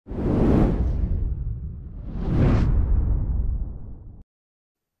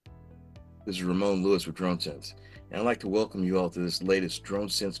This is Romon Lewis with DroneSense, and I'd like to welcome you all to this latest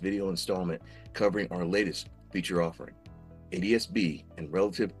DroneSense video installment covering our latest feature offering, ADSB and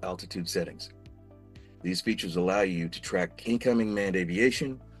relative altitude settings. These features allow you to track incoming manned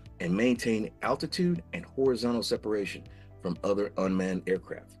aviation and maintain altitude and horizontal separation from other unmanned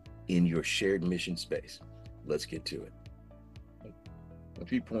aircraft in your shared mission space. Let's get to it. A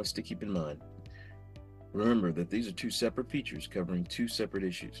few points to keep in mind. Remember that these are two separate features covering two separate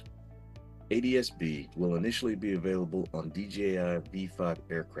issues. ADSB will initially be available on DJI V5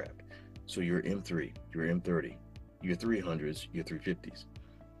 aircraft, so your M3, your M30, your 300s, your 350s.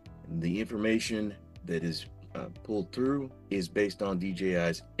 And the information that is pulled through is based on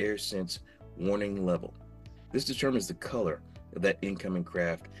DJI's AirSense warning level. This determines the color of that incoming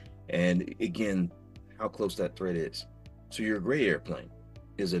craft and, again, how close that threat is. So your gray airplane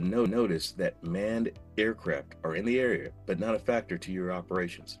is a notice that manned aircraft are in the area, but not a factor to your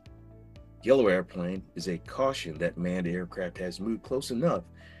operations. Yellow airplane is a caution that manned aircraft has moved close enough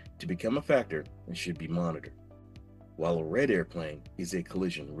to become a factor and should be monitored. While a red airplane is a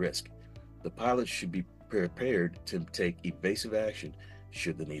collision risk. The pilot should be prepared to take evasive action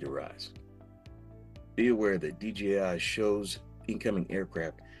should the need arise. Be aware that DJI shows incoming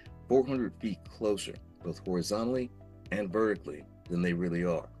aircraft 400 feet closer, both horizontally and vertically, than they really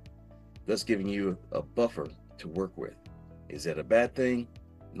are, thus giving you a buffer to work with. Is that a bad thing?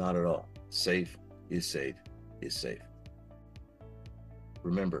 Not at all. Safe is safe is safe.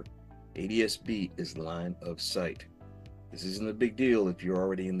 Remember, ADSB is line of sight. This isn't a big deal if you're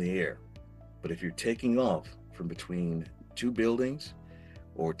already in the air, but if you're taking off from between two buildings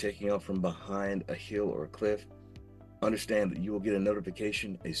or taking off from behind a hill or a cliff, understand that you will get a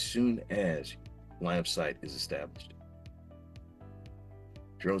notification as soon as line of sight is established.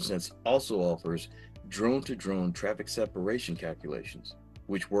 DroneSense also offers drone-to-drone traffic separation calculations,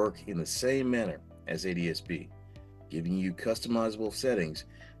 which work in the same manner as ADSB, giving you customizable settings,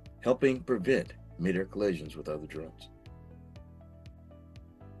 helping prevent mid-air collisions with other drones.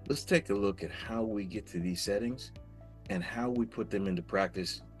 Let's take a look at how we get to these settings and how we put them into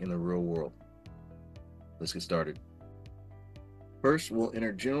practice in the real world. Let's get started. First, we'll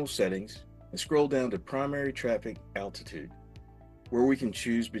enter General Settings and scroll down to Primary Traffic Altitude, where we can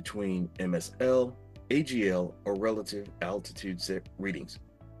choose between MSL, AGL, or relative altitude set readings.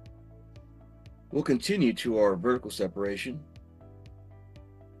 We'll continue to our vertical separation,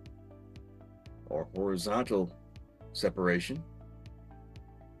 or horizontal separation,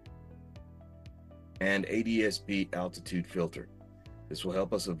 and ADSB altitude filter. This will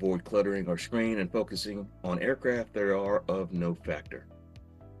help us avoid cluttering our screen and focusing on aircraft that are of no factor.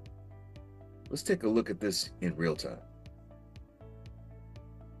 Let's take a look at this in real time.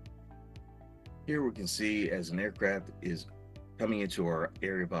 Here we can see as an aircraft is coming into our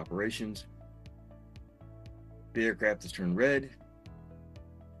area of operations, the aircraft is turned red,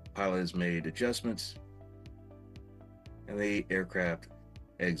 pilot has made adjustments, and the aircraft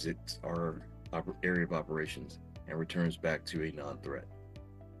exits our area of operations and returns back to a non-threat.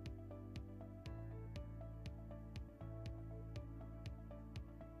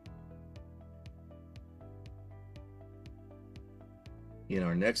 In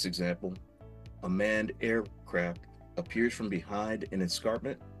our next example, a manned aircraft appears from behind an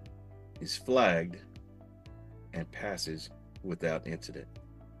escarpment, is flagged, and passes without incident.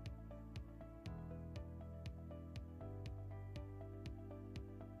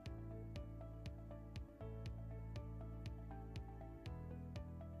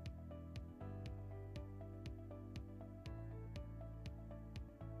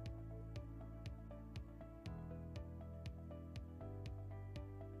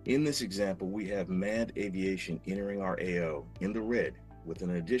 In this example, we have manned aviation entering our AO in the red with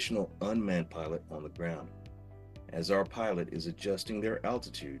an additional unmanned pilot on the ground. As our pilot is adjusting their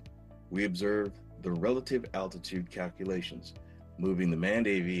altitude, we observe the relative altitude calculations, moving the manned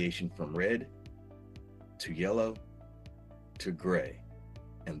aviation from red to yellow to gray,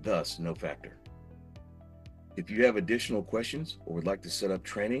 and thus no factor. If you have additional questions or would like to set up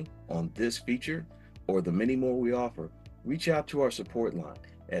training on this feature or the many more we offer, reach out to our support line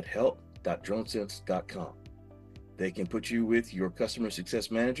at help.dronesense.com. They can put you with your customer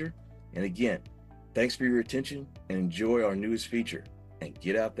success manager. And again, thanks for your attention and enjoy our newest feature, and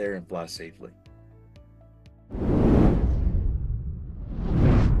get out there and fly safely.